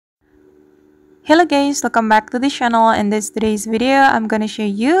Hello guys, welcome back to the channel. In today's video, I'm gonna show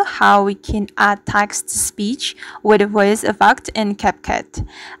you how we can add text to speech with a voice effect in CapCut.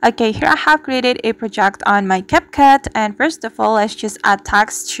 Okay, here I have created a project on my CapCut, and first of all, let's just add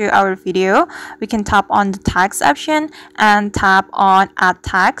text to our video. We can tap on the text option and tap on add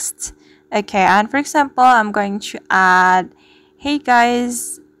text. Okay, and for example, I'm going to add, "Hey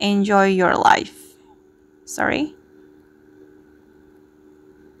guys, enjoy your life." Sorry.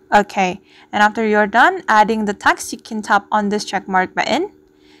 Okay, and after you're done adding the text, you can tap on this check mark button.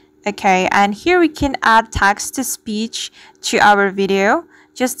 Okay, and here we can add text to speech to our video.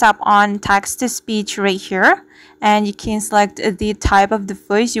 Just tap on text to speech right here, and you can select the type of the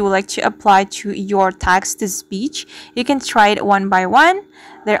voice you would like to apply to your text to speech. You can try it one by one.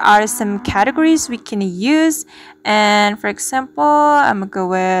 There are some categories we can use, and for example, I'm gonna go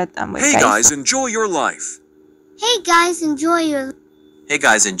with Hey guys, enjoy your life. Hey guys, enjoy your Hey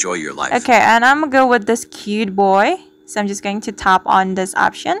guys, enjoy your life. Okay, and I'm gonna go with this cute boy. So I'm just going to tap on this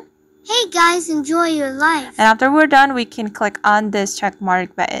option. Hey guys, enjoy your life. And after we're done, we can click on this check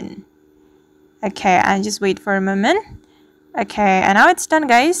mark button. Okay, and just wait for a moment. Okay, and now it's done,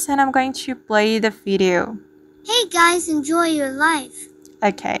 guys. And I'm going to play the video. Hey guys, enjoy your life.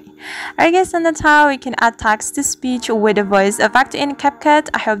 Okay, alright guys, and that's how we can add text to speech with a voice effect in CapCut.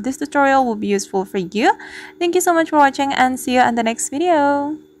 I hope this tutorial will be useful for you. Thank you so much for watching, and see you in the next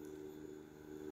video.